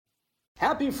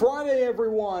Happy Friday,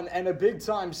 everyone, and a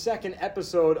big-time second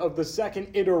episode of the second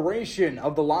iteration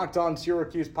of the Locked On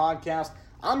Syracuse podcast.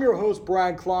 I'm your host,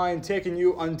 Brad Klein, taking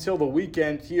you until the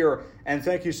weekend here, and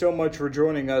thank you so much for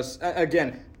joining us.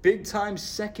 Again, big-time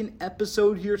second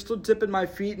episode here, still dipping my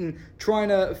feet and trying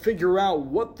to figure out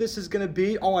what this is going to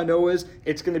be. All I know is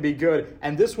it's going to be good,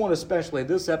 and this one especially,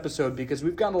 this episode, because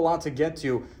we've got a lot to get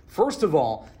to. First of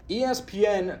all,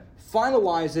 ESPN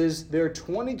finalizes their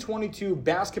 2022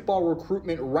 basketball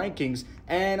recruitment rankings,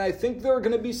 and I think there are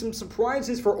going to be some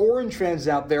surprises for Orange fans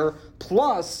out there,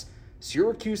 plus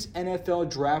Syracuse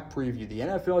NFL draft preview. The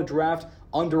NFL draft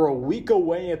under a week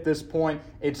away at this point.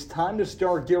 It's time to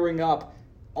start gearing up.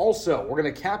 Also, we're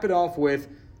going to cap it off with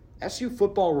SU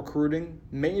football recruiting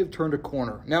may have turned a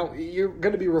corner. Now, you're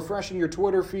going to be refreshing your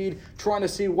Twitter feed, trying to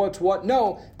see what's what.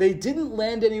 No, they didn't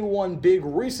land anyone big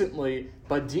recently,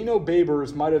 but Dino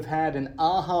Babers might have had an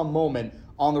aha moment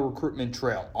on the recruitment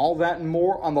trail. All that and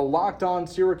more on the Locked On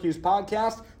Syracuse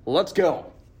podcast. Let's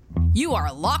go. You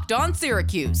are Locked On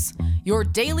Syracuse, your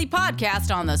daily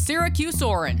podcast on the Syracuse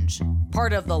Orange,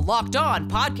 part of the Locked On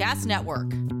Podcast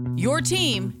Network, your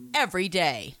team every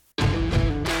day.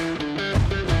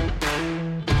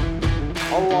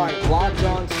 All right, Locked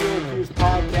On Syracuse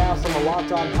podcast on the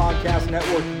Locked On Podcast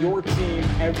Network, your team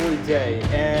every day.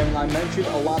 And I mentioned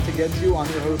a lot to get to.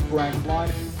 I'm your host, Brad Klein.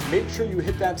 Make sure you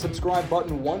hit that subscribe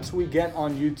button once we get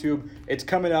on YouTube. It's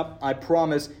coming up, I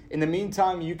promise. In the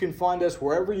meantime, you can find us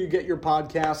wherever you get your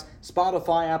podcasts,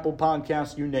 Spotify, Apple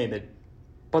Podcasts, you name it.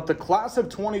 But the class of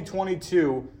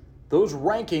 2022, those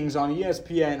rankings on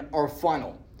ESPN are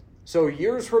final. So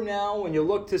years from now, when you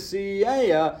look to see,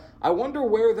 I wonder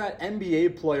where that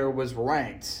NBA player was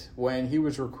ranked when he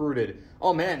was recruited.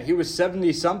 Oh man, he was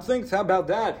 70-something? How about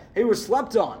that? He was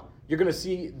slept on. You're going to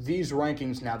see these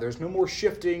rankings now. There's no more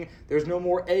shifting. There's no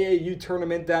more AAU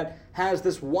tournament that has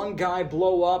this one guy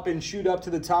blow up and shoot up to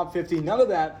the top 50. None of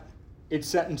that. It's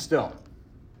set in stone.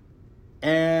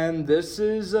 And this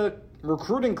is a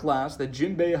recruiting class that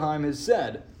Jim Boeheim has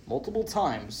said multiple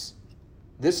times.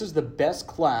 This is the best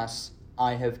class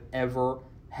I have ever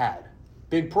had.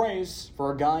 Big praise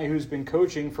for a guy who's been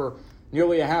coaching for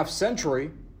nearly a half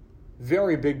century.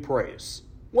 Very big praise.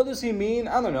 What does he mean?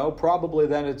 I don't know. Probably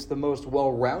that it's the most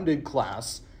well-rounded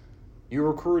class. You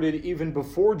recruited, even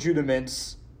before Judah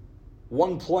Mintz,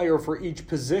 one player for each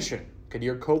position.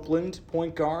 Kadir Copeland,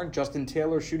 point guard. Justin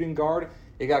Taylor, shooting guard.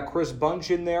 You got Chris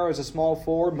Bunch in there as a small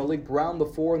forward. Malik Brown, the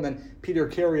 4, and then Peter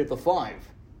Carey at the 5.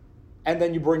 And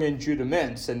then you bring in Judah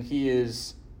Mintz, and he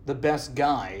is the best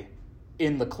guy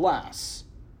in the class.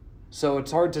 So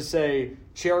it's hard to say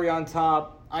cherry on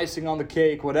top, icing on the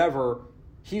cake, whatever.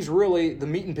 He's really the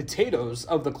meat and potatoes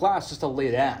of the class, just a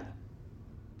late ad.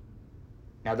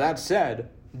 Now that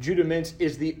said, Judah Mintz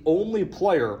is the only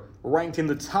player ranked in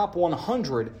the top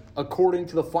 100 according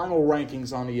to the final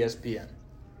rankings on ESPN.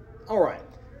 All right,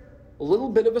 a little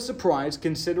bit of a surprise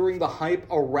considering the hype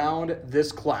around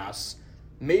this class.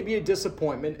 Maybe a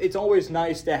disappointment. It's always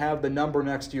nice to have the number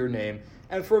next to your name.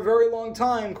 And for a very long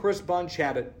time, Chris Bunch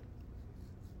had it.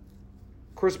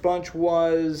 Chris Bunch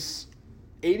was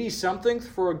 80-something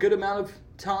for a good amount of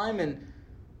time, and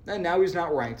now he's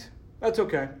not ranked. That's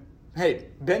okay. Hey,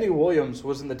 Benny Williams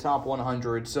was in the top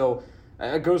 100, so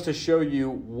it goes to show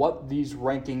you what these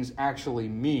rankings actually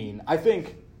mean. I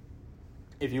think,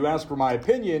 if you ask for my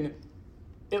opinion,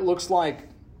 it looks like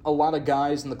a lot of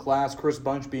guys in the class, Chris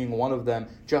Bunch being one of them,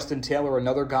 Justin Taylor,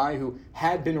 another guy who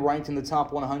had been ranked in the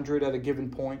top 100 at a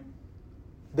given point,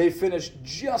 they finished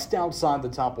just outside the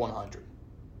top 100.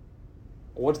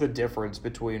 What's the difference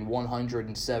between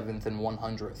 107th and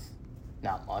 100th?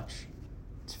 Not much.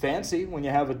 It's fancy when you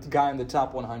have a guy in the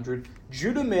top 100.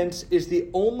 Judah Mintz is the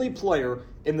only player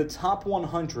in the top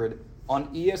 100 on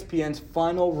ESPN's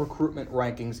final recruitment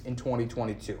rankings in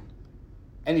 2022.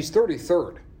 And he's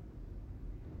 33rd.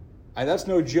 And that's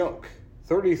no joke.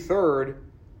 33rd,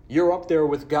 you're up there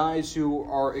with guys who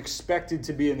are expected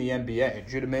to be in the NBA.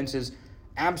 Judah Mintz is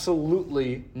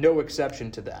absolutely no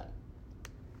exception to that.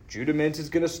 Judah Mintz is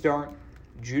going to start.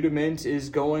 Judah Mintz is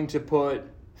going to put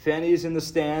fannies in the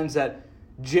stands at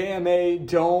JMA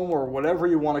Dome or whatever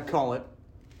you want to call it.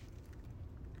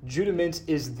 Judah Mintz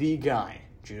is the guy.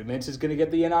 Judah Mintz is going to get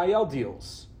the NIL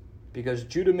deals because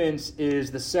Judah Mintz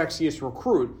is the sexiest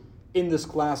recruit in this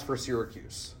class for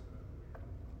Syracuse.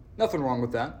 Nothing wrong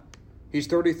with that. He's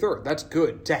 33rd. That's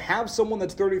good. To have someone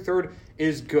that's 33rd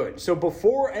is good. So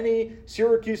before any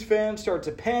Syracuse fans start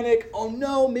to panic, oh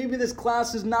no, maybe this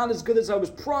class is not as good as I was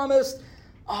promised.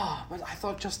 But I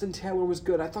thought Justin Taylor was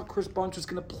good. I thought Chris Bunch was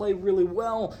going to play really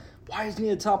well. Why isn't he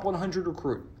a top 100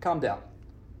 recruit? Calm down.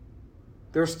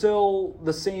 They're still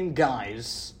the same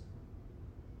guys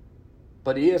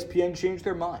But ESPN changed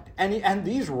their mind. And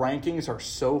these rankings are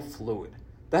so fluid.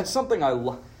 That's something I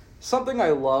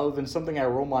love and something I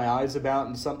roll my eyes about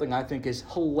and something I think is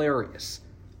hilarious.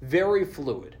 Very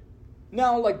fluid.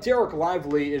 Now, like Derek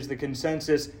Lively is the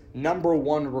consensus number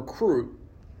one recruit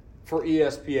for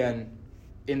ESPN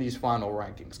in these final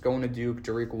rankings. Going to Duke.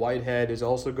 Dariq Whitehead is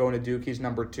also going to Duke. He's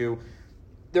number 2.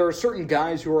 There are certain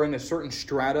guys who are in a certain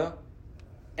strata,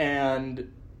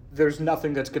 and there's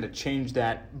nothing that's going to change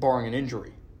that barring an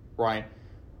injury, right?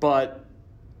 But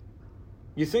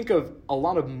you think of a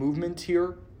lot of movement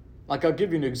here. Like, I'll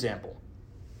give you an example.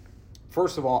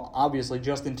 First of all, obviously,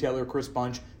 Justin Taylor, Chris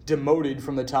Bunch, demoted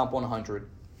from the top 100.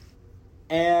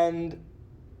 And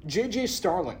J.J.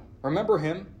 Starling, remember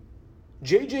him?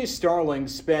 J.J. Starling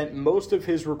spent most of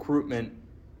his recruitment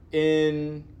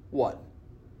in,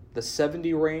 the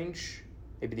 70 range,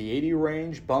 maybe the 80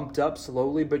 range, bumped up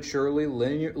slowly but surely,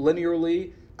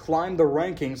 linearly, climbed the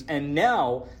rankings, and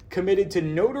now committed to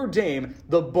Notre Dame,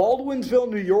 the Baldwinsville,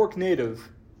 New York native,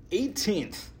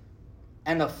 18th,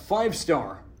 and a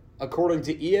 5-star, according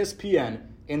to ESPN,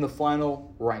 in the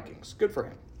final rankings. Good for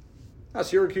him. Now,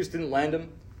 Syracuse didn't land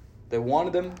him. They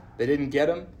wanted him. They didn't get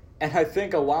him. And I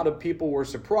think a lot of people were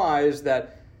surprised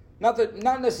that,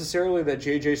 not necessarily that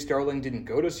J.J. Starling didn't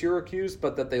go to Syracuse,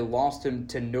 but that they lost him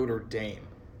to Notre Dame.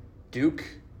 Duke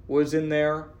was in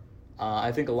there.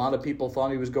 I think a lot of people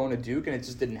thought he was going to Duke, and it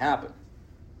just didn't happen.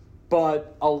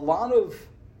 But a lot of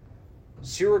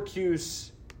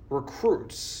Syracuse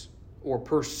recruits or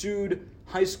pursued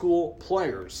high school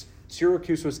players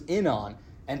Syracuse was in on,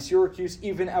 and Syracuse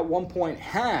even at one point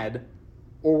had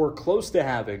or were close to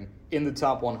having in the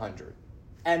top 100.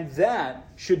 And that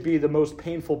should be the most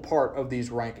painful part of these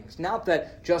rankings. Not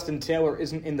that Justin Taylor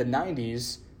isn't in the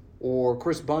 90s or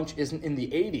Chris Bunch isn't in the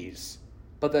 80s,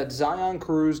 but that Zion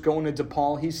Cruz going to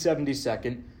DePaul, he's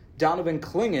 72nd. Donovan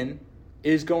Clingan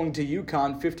is going to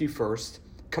UConn, 51st.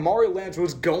 Kamari Lands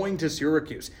was going to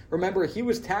Syracuse. Remember, he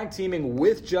was tag teaming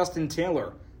with Justin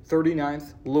Taylor,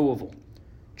 39th, Louisville.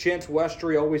 Chance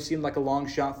Westry always seemed like a long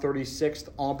shot, 36th,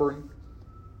 Auburn.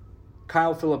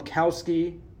 Kyle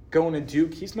Filipkowski going to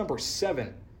Duke, he's number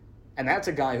 7. And that's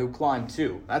a guy who climbed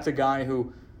too. That's a guy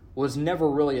who was never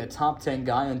really a top 10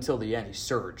 guy until the end. He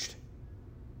surged.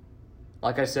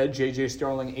 Like I said, J.J.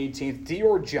 Starling, 18th.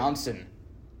 Dior Johnson,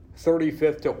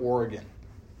 35th to Oregon.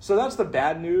 So that's the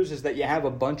bad news, is that you have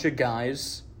a bunch of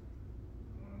guys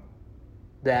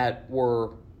that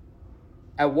were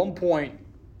at one point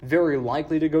very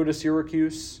likely to go to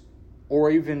Syracuse,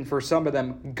 or even for some of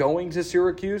them going to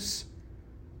Syracuse,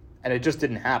 and it just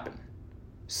didn't happen.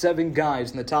 7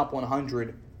 guys in the top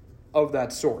 100 of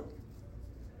that sort.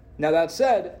 Now that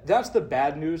said, that's the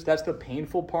bad news, that's the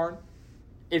painful part.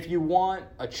 If you want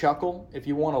a chuckle, if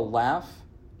you want to laugh,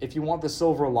 if you want the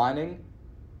silver lining,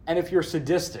 and if you're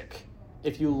sadistic,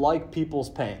 if you like people's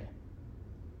pain,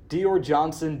 Dior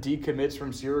Johnson decommits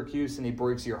from Syracuse and he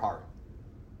breaks your heart.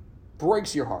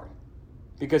 Breaks your heart.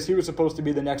 Because he was supposed to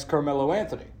be the next Carmelo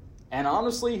Anthony. And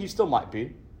honestly, he still might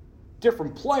be.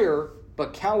 Different player,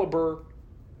 but caliber,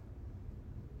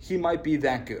 he might be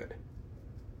that good.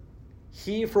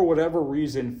 He, for whatever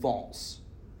reason, falls.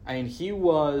 I mean, he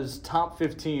was top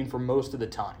 15 for most of the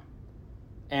time.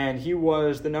 And he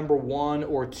was the number 1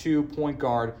 or 2 point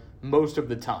guard most of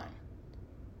the time.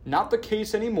 Not the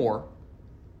case anymore.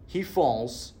 He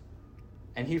falls,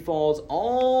 and he falls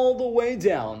all the way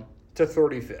down to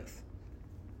 35th.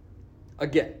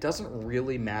 Again, doesn't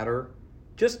really matter.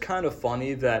 Just kind of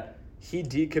funny that he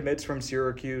decommits from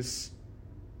Syracuse,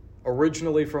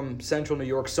 originally from Central New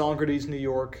York, Saugerties, New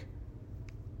York.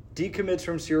 Decommits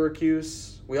from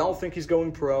Syracuse. We all think he's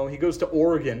going pro. He goes to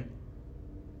Oregon.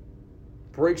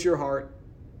 Breaks your heart,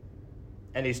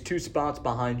 and he's 2 spots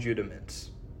behind Judah Mintz.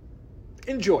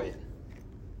 Enjoy it.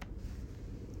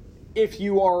 If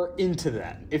you are into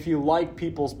that, if you like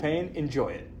people's pain,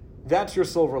 enjoy it. That's your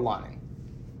silver lining.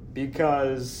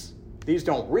 Because these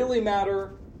don't really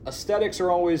matter. Aesthetics are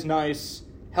always nice.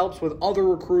 Helps with other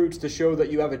recruits to show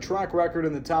that you have a track record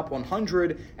in the top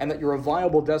 100 and that you're a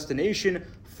viable destination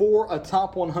for a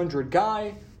top 100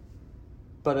 guy.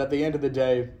 But at the end of the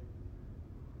day,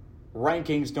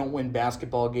 rankings don't win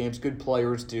basketball games. Good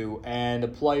players do. And a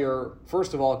player,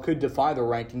 first of all, could defy the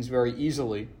rankings very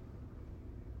easily.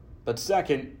 But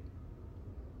second,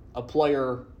 a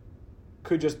player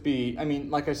could just be,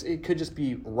 like I said, it could just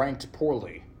be ranked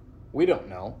poorly. We don't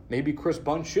know. Maybe Chris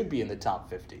Bunch should be in the top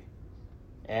 50.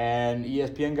 And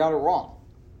ESPN got it wrong.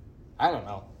 I don't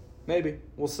know. Maybe.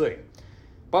 We'll see.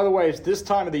 By the way, it's this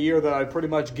time of the year that I've pretty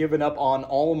much given up on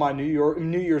all of my New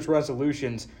Year's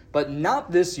resolutions, but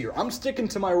not this year. I'm sticking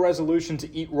to my resolution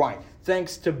to eat right,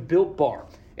 thanks to Built Bar.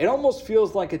 It almost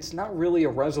feels like it's not really a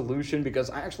resolution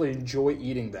because I actually enjoy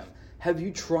eating them. Have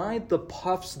you tried the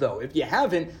Puffs, though? If you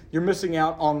haven't, you're missing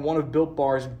out on one of Built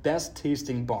Bar's best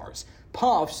tasting bars.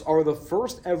 Puffs are the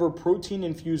first ever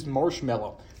protein-infused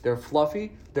marshmallow. They're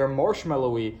fluffy, they're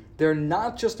marshmallowy, they're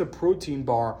not just a protein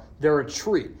bar, they're a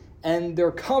treat. And they're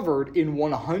covered in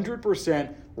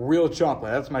 100% real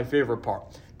chocolate. That's my favorite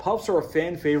part. Puffs are a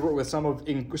fan favorite with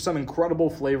some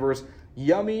incredible flavors.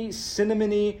 Yummy,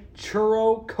 cinnamony,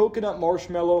 churro, coconut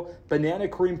marshmallow, banana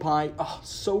cream pie. Oh,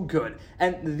 so good.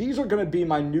 And these are going to be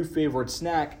my new favorite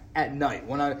snack at night.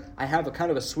 When I have a kind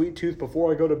of a sweet tooth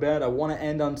before I go to bed, I want to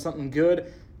end on something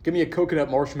good. Give me a coconut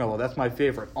marshmallow. That's my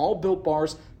favorite. All Built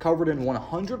Bars covered in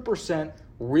 100%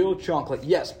 real chocolate.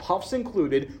 Yes, Puffs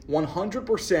included,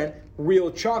 100%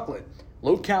 real chocolate.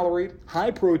 Low calorie,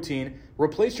 high protein.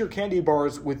 Replace your candy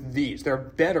bars with these. They're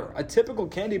better. A typical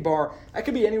candy bar, that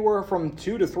could be anywhere from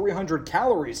 200 to 300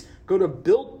 calories. Go to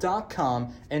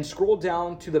Built.com and scroll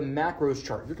down to the macros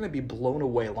chart. You're going to be blown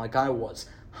away like I was.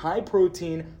 High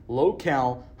protein, low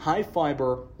cal, high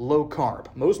fiber, low carb.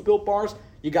 Most Built Bars,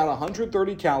 you got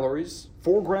 130 calories,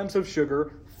 4 grams of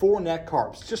sugar, 4 net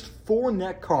carbs. Just 4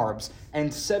 net carbs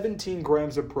and 17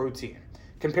 grams of protein.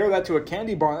 Compare that to a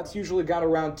candy bar, that's usually got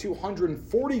around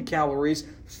 240 calories,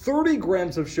 30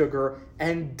 grams of sugar,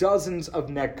 and dozens of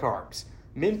net carbs.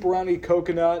 Mint brownie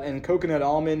coconut and coconut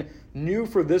almond, new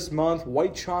for this month,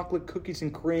 white chocolate cookies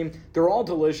and cream. They're all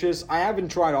delicious. I haven't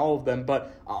tried all of them,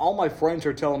 but all my friends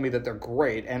are telling me that they're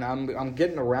great, and I'm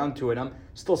getting around to it. I'm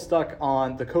still stuck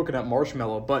on the coconut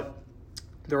marshmallow, but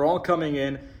they're all coming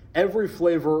in. Every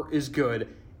flavor is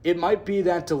good. It might be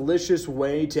that delicious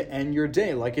way to end your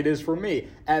day, like it is for me.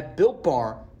 At Built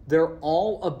Bar, they're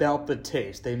all about the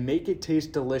taste. They make it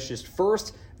taste delicious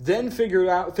first, then figure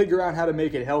out how to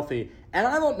make it healthy. And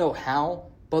I don't know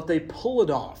how, but they pull it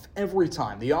off every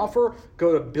time. The offer,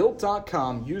 go to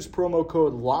Built.com, use promo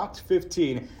code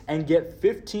LOCKED15, and get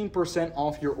 15%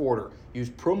 off your order. Use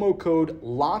promo code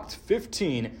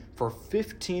LOCKED15 for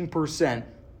 15%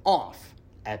 off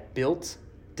at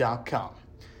Built.com.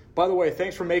 By the way,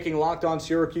 thanks for making Locked On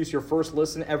Syracuse your first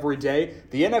listen every day.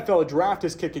 The NFL draft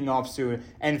is kicking off soon,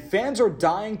 and fans are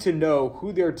dying to know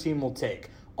who their team will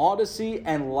take. Odyssey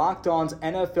and Locked On's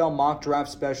NFL Mock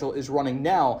Draft Special is running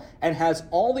now and has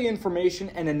all the information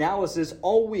and analysis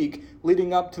all week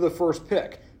leading up to the first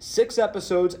pick. 6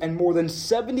 episodes and more than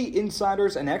 70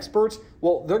 insiders and experts,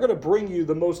 well, they're going to bring you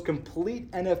the most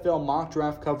complete NFL mock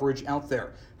draft coverage out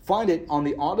there. Find it on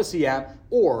the Odyssey app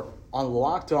or on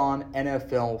Locked On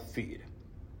NFL feed.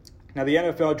 Now, the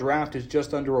NFL draft is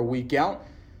just under a week out,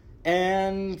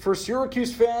 and for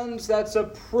Syracuse fans, that's a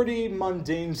pretty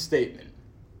mundane statement.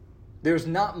 There's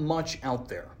not much out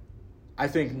there. I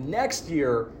think next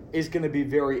year is going to be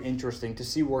very interesting to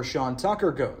see where Sean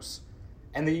Tucker goes.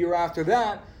 And the year after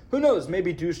that, who knows,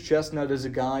 maybe Deuce Chestnut is a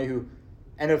guy who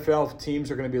NFL teams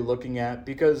are going to be looking at,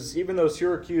 because even though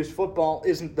Syracuse football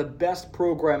isn't the best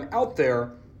program out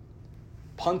there,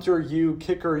 punter U,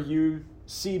 kicker U,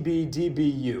 CB,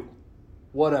 DB U,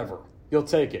 whatever. You'll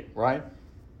take it, right?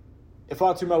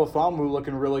 Ifeatu Melifonwu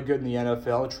looking really good in the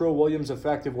NFL. Trill Williams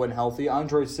effective when healthy.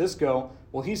 Andre Cisco,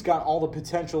 well, he's got all the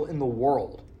potential in the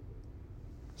world.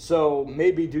 So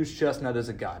maybe Deuce Chestnut is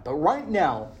a guy. But right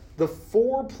now, the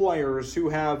 4 players who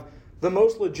have the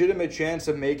most legitimate chance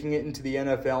of making it into the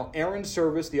NFL, Aaron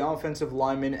Service, the offensive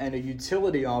lineman, and a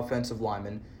utility offensive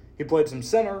lineman. He played some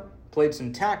center, played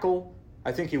some tackle.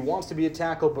 I think he wants to be a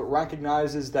tackle, but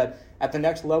recognizes that at the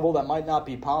next level that might not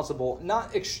be possible.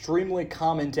 Not extremely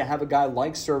common to have a guy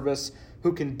like Service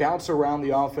who can bounce around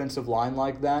the offensive line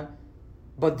like that,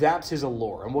 but that's his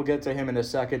allure, and we'll get to him in a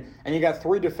second. And you got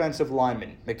 3 defensive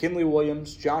linemen, McKinley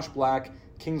Williams, Josh Black,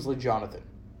 Kingsley Jonathan.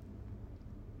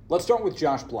 Let's start with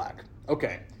Josh Black.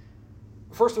 Okay,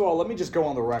 first of all, let me just go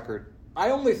on the record. I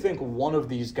only think one of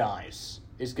these guys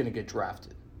is going to get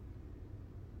drafted.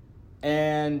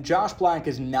 And Josh Black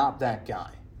is not that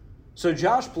guy. So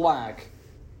Josh Black,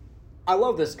 I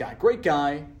love this guy. Great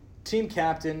guy, team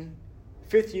captain,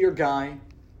 5th-year guy,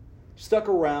 stuck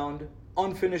around,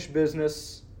 unfinished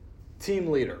business, team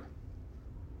leader.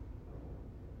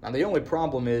 Now, the only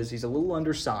problem is he's a little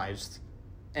undersized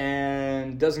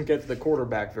and doesn't get to the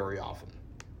quarterback very often.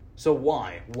 So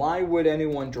why? Why would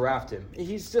anyone draft him?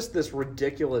 He's just this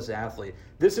ridiculous athlete.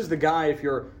 This is the guy, if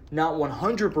you're not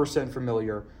 100%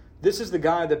 familiar, this is the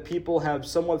guy that people have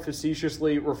somewhat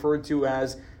facetiously referred to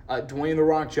as Dwayne "The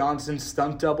Rock" Johnson's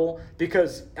stunt double,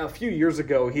 because a few years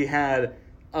ago he had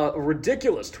a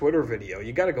ridiculous Twitter video,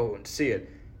 you got to go and see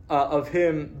it, of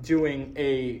him doing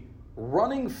a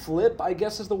running flip, I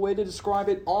guess is the way to describe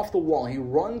it, off the wall. He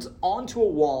runs onto a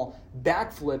wall,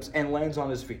 backflips, and lands on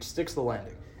his feet, sticks the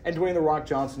landing. And Dwayne "The Rock"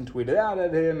 Johnson tweeted out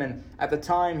at him, and at the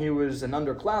time he was an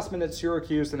underclassman at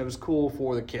Syracuse, and it was cool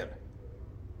for the kid.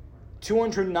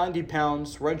 290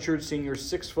 pounds, redshirt senior,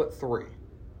 6'3",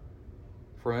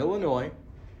 from Illinois.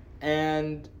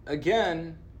 And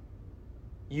again,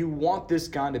 you want this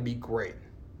guy to be great.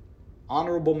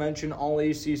 Honorable mention,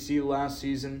 All-ACC last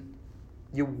season.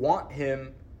 You want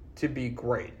him to be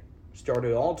great.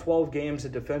 Started all 12 games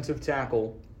at defensive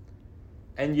tackle,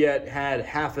 and yet had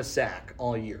half a sack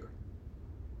all year.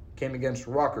 Came against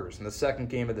Rutgers in the second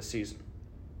game of the season.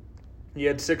 He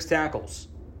had 6 tackles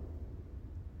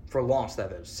for loss,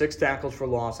 that is. 6 tackles for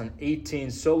loss and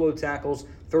 18 solo tackles,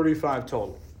 35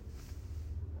 total.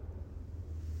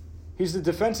 He's the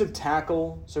defensive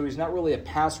tackle, so he's not really a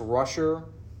pass rusher.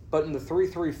 But in the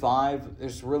 3-3-5,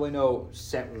 there's really no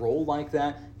set role like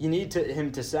that. You need him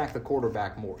to sack the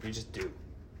quarterback more. You just do.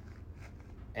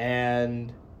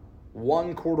 And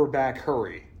one quarterback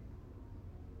hurry.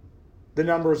 The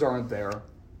numbers aren't there.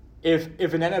 If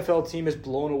an NFL team is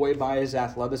blown away by his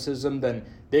athleticism, then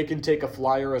they can take a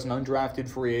flyer as an undrafted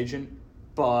free agent.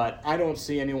 But I don't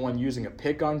see anyone using a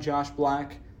pick on Josh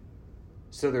Black.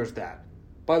 So there's that.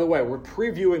 By the way, we're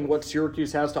previewing what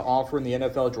Syracuse has to offer in the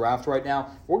NFL draft right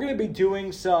now. We're going to be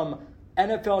doing some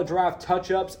NFL draft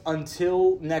touch-ups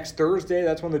until next Thursday.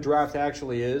 That's when the draft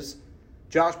actually is.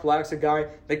 Josh Black's a guy.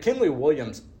 McKinley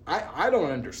Williams, I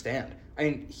don't understand. I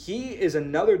mean, he is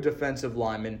another defensive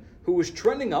lineman who was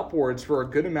trending upwards for a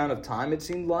good amount of time, it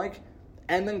seemed like,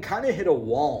 and then kind of hit a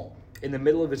wall in the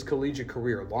middle of his collegiate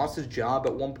career. Lost his job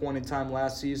at one point in time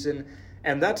last season.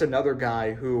 And that's another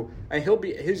guy who, and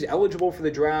he's eligible for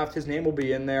the draft. His name will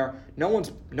be in there. No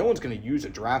one's going to use a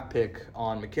draft pick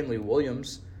on McKinley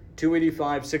Williams.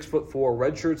 285, 6'4",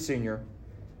 redshirt senior,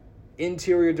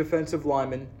 interior defensive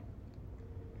lineman,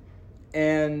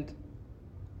 and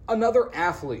another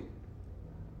athlete.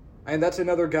 And that's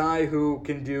another guy who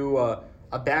can do a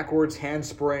backwards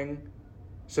handspring,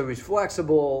 so he's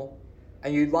flexible,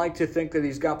 and you'd like to think that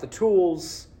he's got the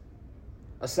tools.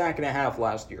 A sack and a half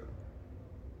last year.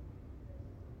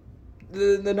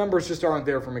 The numbers just aren't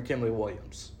there for McKinley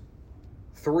Williams.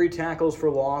 3 tackles for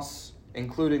loss,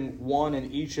 including 1 in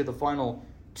each of the final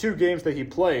 2 games that he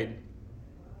played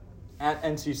at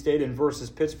NC State and versus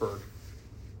Pittsburgh.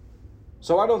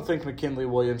 So I don't think McKinley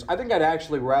Williams. I think I'd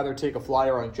actually rather take a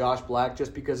flyer on Josh Black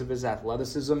just because of his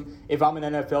athleticism. If I'm an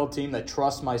NFL team that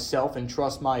trusts myself and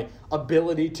trusts my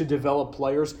ability to develop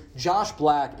players, Josh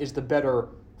Black is the better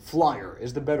flyer,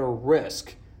 is the better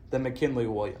risk than McKinley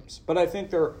Williams. But I think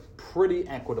they're pretty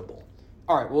equitable.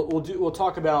 All right, we'll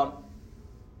talk about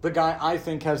the guy I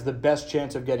think has the best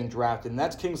chance of getting drafted, and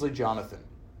that's Kingsley Jonathan.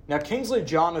 Now, Kingsley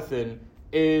Jonathan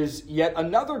is yet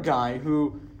another guy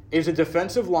who is a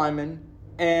defensive lineman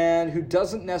and who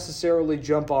doesn't necessarily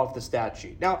jump off the stat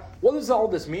sheet. Now, what does all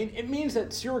this mean? It means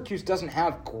that Syracuse doesn't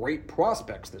have great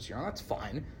prospects this year. That's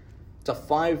fine. It's a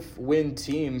 5-win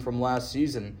team from last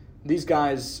season. These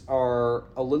guys are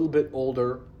a little bit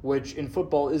older, which in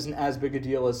football isn't as big a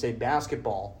deal as, say,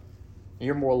 basketball.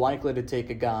 You're more likely to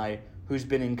take a guy who's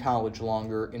been in college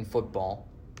longer in football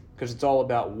because it's all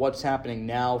about what's happening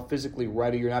now, physically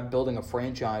ready. You're not building a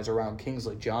franchise around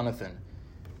Kingsley Jonathan.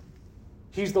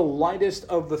 He's the lightest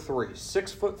of the 3,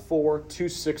 6'4",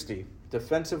 260,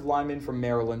 defensive lineman from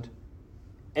Maryland.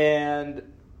 And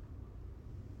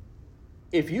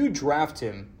if you draft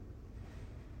him,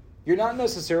 you're not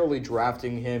necessarily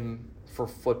drafting him for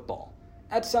football.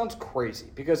 That sounds crazy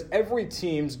because every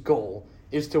team's goal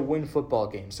is to win football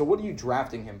games. So what are you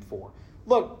drafting him for?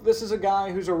 Look, this is a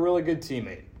guy who's a really good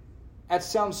teammate. That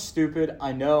sounds stupid,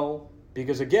 I know,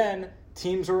 because again,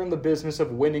 teams are in the business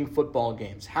of winning football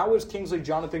games. How is Kingsley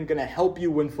Jonathan going to help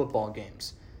you win football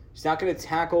games? He's not going to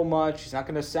tackle much. He's not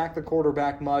going to sack the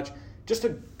quarterback much. Just a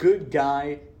good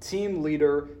guy, team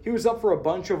leader. He was up for a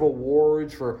bunch of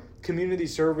awards for community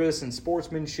service and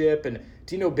sportsmanship, and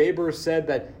Dino Babers said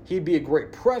that he'd be a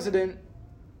great president.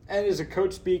 And as a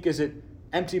coach speak, is it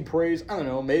empty praise? I don't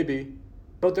know, maybe.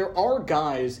 But there are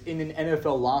guys in an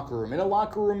NFL locker room, in a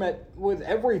locker room with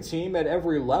every team at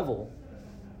every level,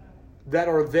 that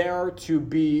are there to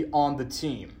be on the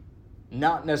team,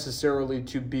 not necessarily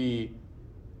to be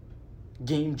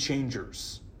game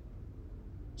changers.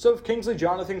 So if Kingsley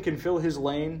Jonathan can fill his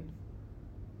lane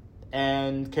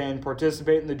and can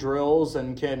participate in the drills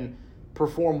and can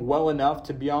perform well enough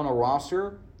to be on a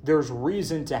roster, there's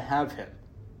reason to have him.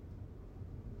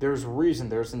 There's reason,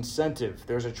 there's incentive,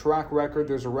 there's a track record,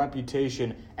 there's a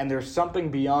reputation, and there's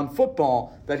something beyond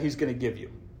football that he's going to give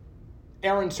you.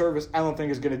 Aaron Service, I don't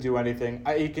think is going to do anything.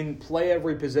 He can play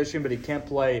every position, but he can't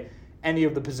play any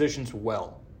of the positions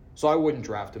well. So I wouldn't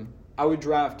draft him. I would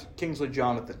draft Kingsley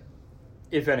Jonathan,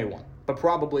 if anyone, but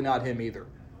probably not him either.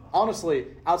 Honestly,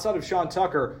 outside of Sean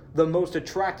Tucker, the most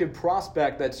attractive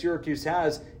prospect that Syracuse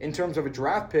has in terms of a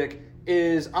draft pick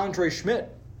is Andre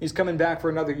Schmidt. He's coming back for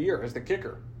another year as the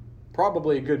kicker.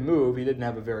 Probably a good move. He didn't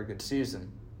have a very good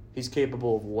season. He's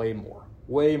capable of way more.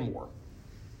 Way more.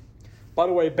 By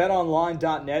the way,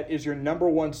 betonline.net is your number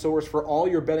one source for all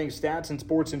your betting stats and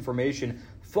sports information.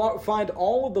 Find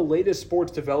all of the latest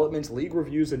sports developments, league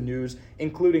reviews, and news,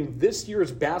 including this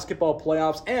year's basketball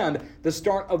playoffs and the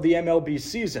start of the MLB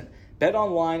season.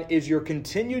 BetOnline is your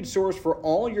continued source for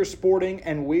all your sporting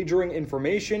and wagering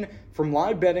information from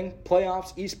live betting,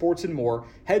 playoffs, esports, and more.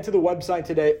 Head to the website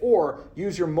today or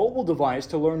use your mobile device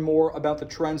to learn more about the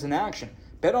trends in action.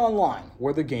 BetOnline,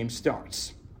 where the game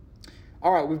starts.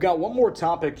 All right, we've got one more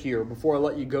topic here before I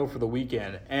let you go for the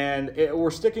weekend, and we're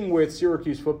sticking with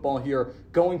Syracuse football here,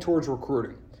 going towards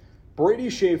recruiting. Brady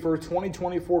Schaefer,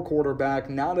 2024 quarterback,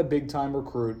 not a big-time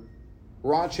recruit,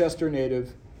 Rochester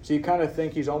native, so you kind of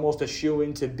think he's almost a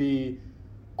shoo-in to be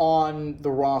on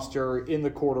the roster in the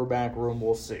quarterback room.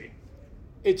 We'll see.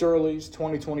 It's early, it's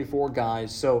 2024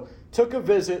 guys, so took a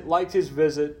visit, liked his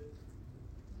visit,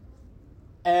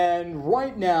 and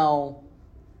right now,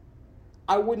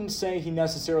 I wouldn't say he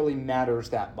necessarily matters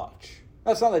that much.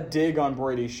 That's not a dig on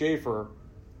Brady Schaefer.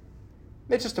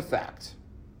 It's just a fact.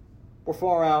 We're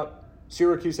far out.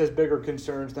 Syracuse has bigger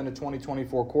concerns than a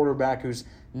 2024 quarterback who's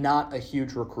not a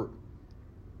huge recruit.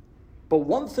 But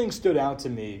one thing stood out to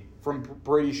me from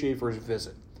Brady Schaefer's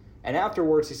visit. And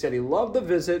afterwards, he said he loved the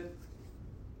visit.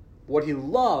 What he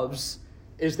loves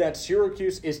is that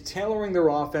Syracuse is tailoring their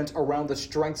offense around the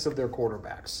strengths of their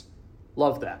quarterbacks.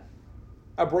 Love that.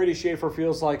 Brady Schaefer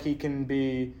feels like he can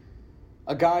be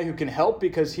a guy who can help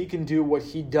because he can do what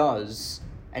he does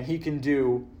and he can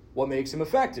do what makes him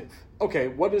effective. Okay,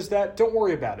 what is that? Don't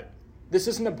worry about it. This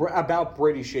isn't about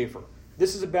Brady Schaefer.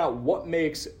 This is about what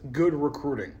makes good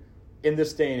recruiting in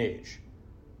this day and age.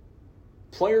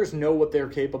 Players know what they're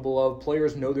capable of.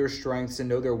 Players know their strengths and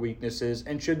know their weaknesses.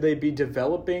 And should they be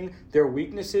developing their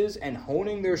weaknesses and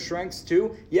honing their strengths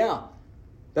too? Yeah.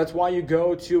 That's why you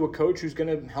go to a coach who's going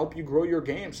to help you grow your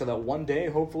game so that one day,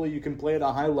 hopefully, you can play at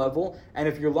a high level. And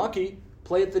if you're lucky,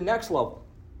 play at the next level.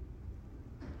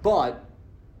 But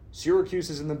Syracuse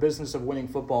is in the business of winning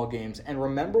football games. And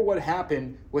remember what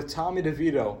happened with Tommy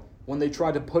DeVito when they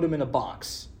tried to put him in a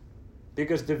box.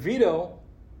 Because DeVito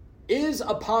is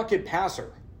a pocket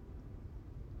passer.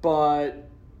 But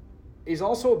he's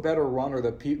also a better runner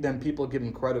than people give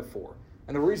him credit for.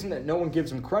 And the reason that no one gives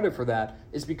him credit for that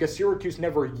is because Syracuse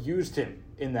never used him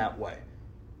in that way.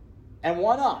 And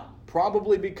why not?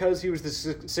 Probably because he was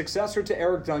the successor to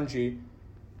Eric Dungey,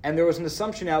 and there was an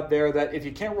assumption out there that if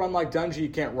you can't run like Dungey, you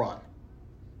can't run.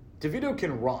 DeVito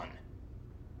can run.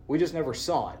 We just never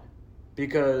saw it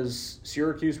because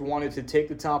Syracuse wanted to take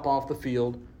the top off the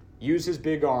field, use his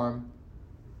big arm,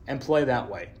 and play that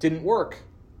way. Didn't work.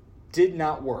 Did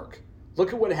not work.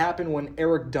 Look at what happened when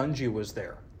Eric Dungey was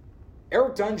there.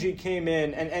 Eric Dungey came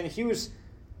in, and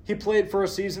he played for a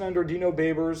season under Dino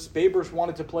Babers. Babers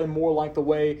wanted to play more like the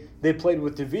way they played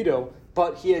with DeVito,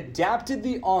 but he adapted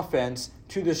the offense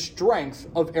to the strength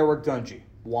of Eric Dungey.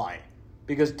 Why?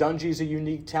 Because Dungey's a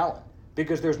unique talent.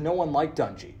 Because there's no one like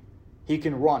Dungey. He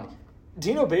can run.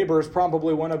 Dino Babers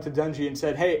probably went up to Dungey and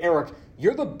said, "Hey, Eric,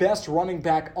 you're the best running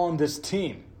back on this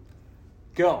team.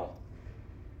 Go.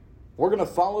 We're going to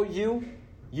follow you.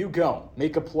 You go.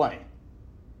 Make a play."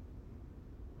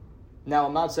 Now,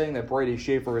 I'm not saying that Brady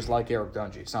Schaefer is like Eric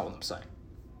Dungey. It's not what I'm saying.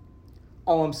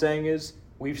 All I'm saying is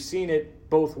we've seen it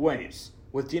both ways,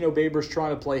 with Dino Babers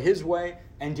trying to play his way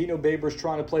and Dino Babers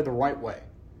trying to play the right way.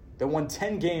 They won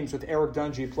 10 games with Eric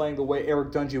Dungey playing the way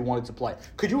Eric Dungey wanted to play.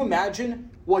 Could you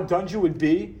imagine what Dungey would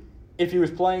be if he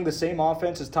was playing the same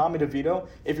offense as Tommy DeVito,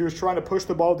 if he was trying to push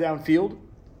the ball downfield?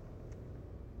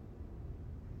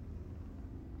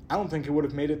 I don't think he would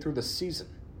have made it through the season,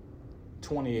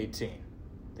 2018.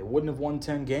 They wouldn't have won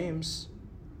 10 games.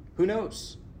 Who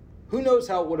knows? Who knows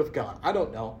how it would have gone? I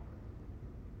don't know.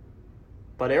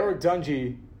 But Eric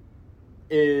Dungey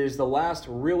is the last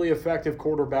really effective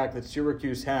quarterback that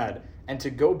Syracuse had. And to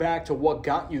go back to what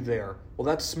got you there, well,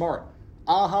 that's smart.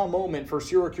 Aha moment for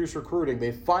Syracuse recruiting.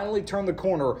 They finally turned the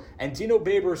corner, and Dino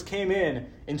Babers came in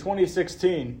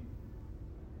 2016.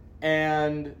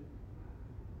 And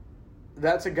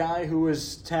that's a guy who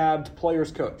was tabbed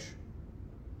players coach.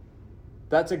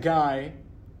 That's a guy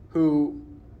who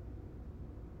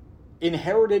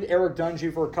inherited Eric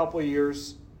Dungey for a couple of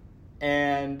years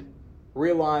and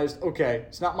realized, okay,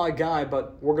 it's not my guy,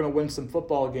 but we're going to win some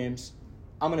football games.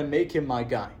 I'm going to make him my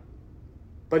guy.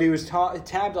 But he was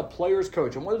tabbed a player's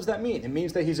coach. And what does that mean? It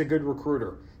means that he's a good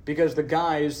recruiter because the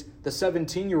guys, the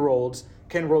 17-year-olds,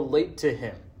 can relate to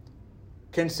him,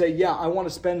 can say, yeah, I want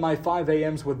to spend my 5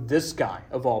 a.m.s with this guy,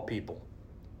 of all people.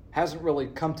 Hasn't really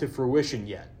come to fruition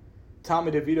yet.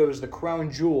 Tommy DeVito is the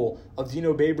crown jewel of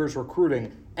Dino Babers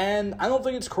recruiting, and I don't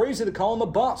think it's crazy to call him a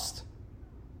bust.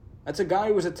 That's a guy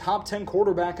who was a top 10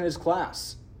 quarterback in his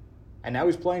class, and now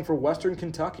he's playing for Western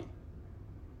Kentucky.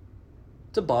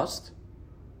 It's a bust.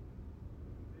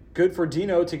 Good for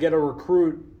Dino to get a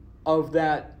recruit of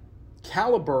that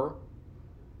caliber,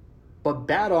 but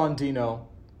bad on Dino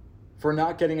for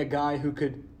not getting a guy who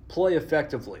could play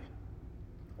effectively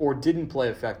or didn't play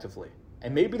effectively.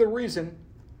 And maybe the reason,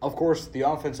 of course, the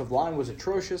offensive line was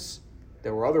atrocious.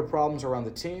 There were other problems around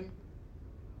the team.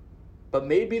 But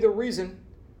maybe the reason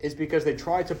is because they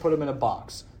tried to put him in a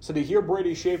box. So to hear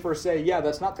Brady Schaefer say, yeah,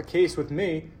 that's not the case with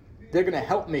me, they're going to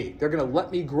help me. They're going to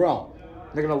let me grow.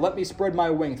 They're going to let me spread my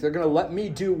wings. They're going to let me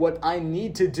do what I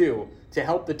need to do to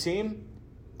help the team.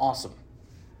 Awesome.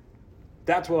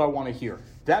 That's what I want to hear.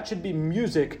 That should be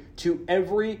music to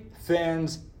every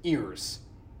fan's ears.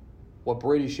 What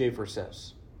Brady Schaefer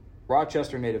says.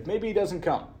 Rochester native. Maybe he doesn't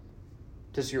come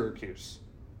to Syracuse,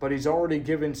 but he's already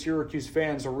given Syracuse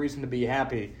fans a reason to be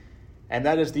happy, and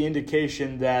that is the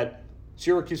indication that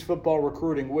Syracuse football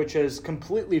recruiting, which has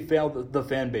completely failed the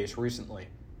fan base recently,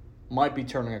 might be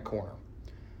turning a corner.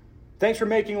 Thanks for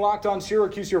making Locked On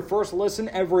Syracuse your first listen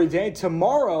every day.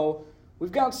 Tomorrow,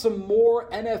 we've got some more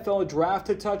NFL draft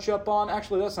to touch up on.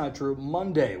 Actually, that's not true.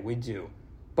 Monday we do.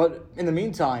 But in the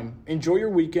meantime, enjoy your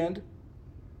weekend.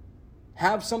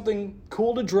 Have something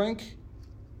cool to drink.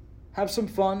 Have some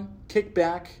fun. Kick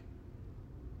back.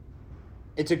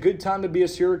 It's a good time to be a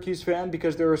Syracuse fan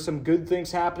because there are some good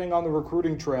things happening on the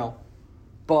recruiting trail.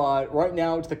 But right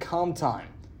now, it's the calm time.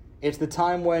 It's the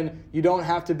time when you don't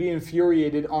have to be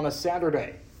infuriated on a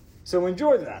Saturday. So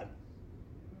enjoy that.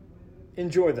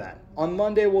 Enjoy that. On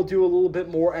Monday, we'll do a little bit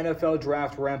more NFL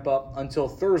draft ramp up until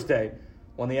Thursday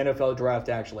when the NFL draft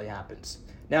actually happens.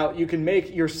 Now, you can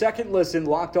make your second listen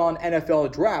Locked On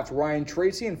NFL Draft. Ryan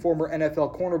Tracy and former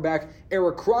NFL cornerback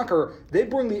Eric Crocker, they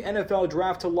bring the NFL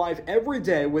Draft to life every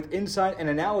day with insight and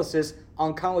analysis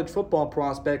on college football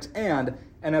prospects and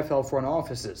NFL front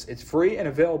offices. It's free and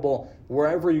available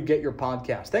wherever you get your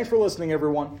podcast. Thanks for listening,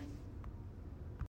 everyone.